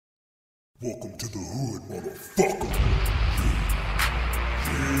Welcome to the hood, motherfucker.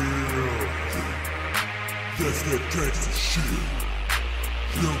 Yeah. That's that gangsta shit.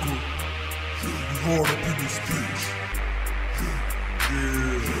 Nigga, we hard up in this bitch.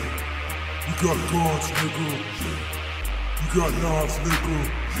 Yeah. We got guns, nigga. We got knives, nigga.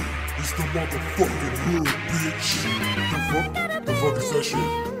 It's the motherfucking hood, bitch. The fuck is that shit?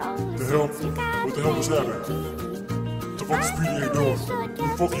 The hell? What the hell was happening? What the fuck is P.D.A doing? What the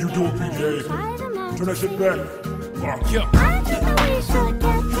fuck are you doing, P.D.A? Turn that shit back. Fuck. Yo.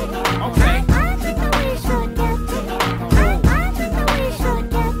 Okay.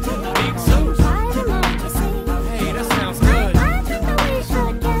 Big Zoo. Hey, that sounds good.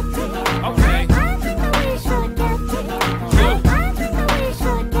 Okay.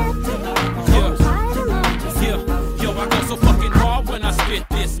 Yo, I go so fucking hard when I spit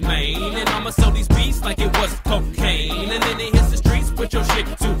this, man. And I'ma sell these beats like it was cocaine. And then it hits the streets, put your shit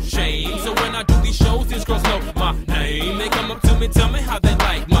to shame. So when I do these shows, these girls know my name. They come up to me, tell me how they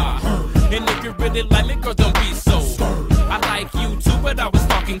like my her. And if you really like me, girl, don't be so I like you too, but I was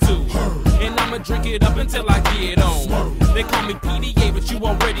talking to her. And I'ma drink it up until I get on. They call me P.D.A, but you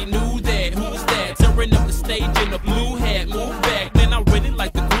already knew that. Who's that? Tearing up the stage in a blue hat. Move back, man, I really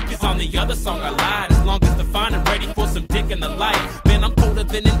like the groupies on the other song. I lied, as long as they're fine and ready for some dick in the light. Man, I'm colder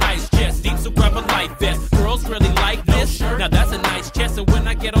than an ice chest, deep, so grab a life vest. Girls really like this, now that's a nice chest. And when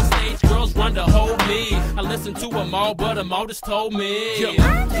I get on stage, girls run to hold me. I listen to them all, but them all just told me. Yo.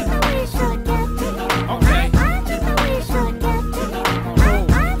 Okay.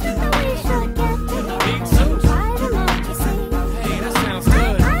 Big Zoo. Hey, that sounds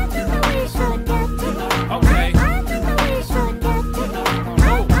good. Okay.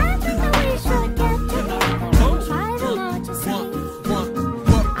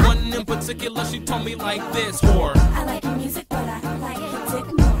 One in particular, she told me like this, whore. I like your music, but I like your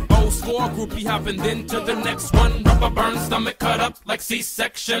dick more. Score groupie hopping, then to the next one. Rubber burn, stomach cut up like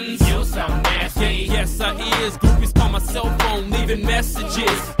C-sections. You sound nasty. Yes, I is. Groupies call my cell phone, leaving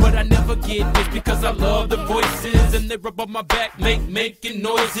messages. But I never get this because I love the voices. And they rub on my back, making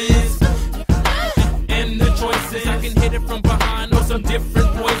noises. And the choices, I can hit it from behind or some different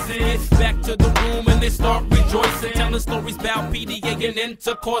voices. Back to the room and they start rejoicing. Telling stories about P.D.A and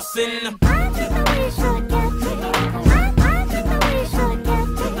intercoursing.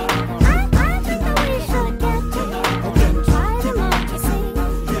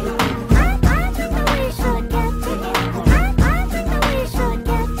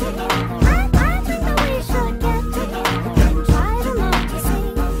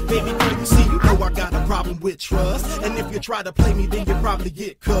 With trust, and if you try to play me, then you probably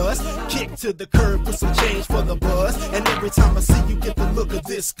get cussed. Kick to the curb with some change for the buzz, and every time I see you, get the look of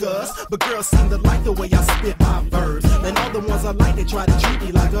disgust. But girls seem to like the way I spit my verse, and all the ones I like, they try to treat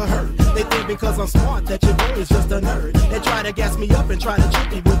me like a herd. They think because I'm smart that your boy is just a nerd. They try to gas me up and try to trick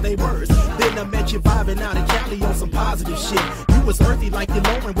me with their words. Then I met you vibing out in Cali on some positive shit. You was earthy like you're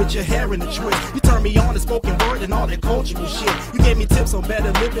Lauren with your hair in a twist. You turned me on to spoken word and all that cultural shit. You gave me tips on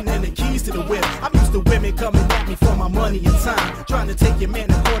better living and the keys to the whip. I'm used to women coming at me for my money and time, trying to take your man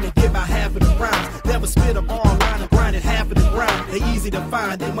to court and give out half of the rhymes. Never spit a bar line and grinded half of the grind. They easy to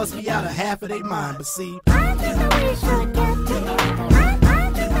find, they must be out of half of their mind. But see,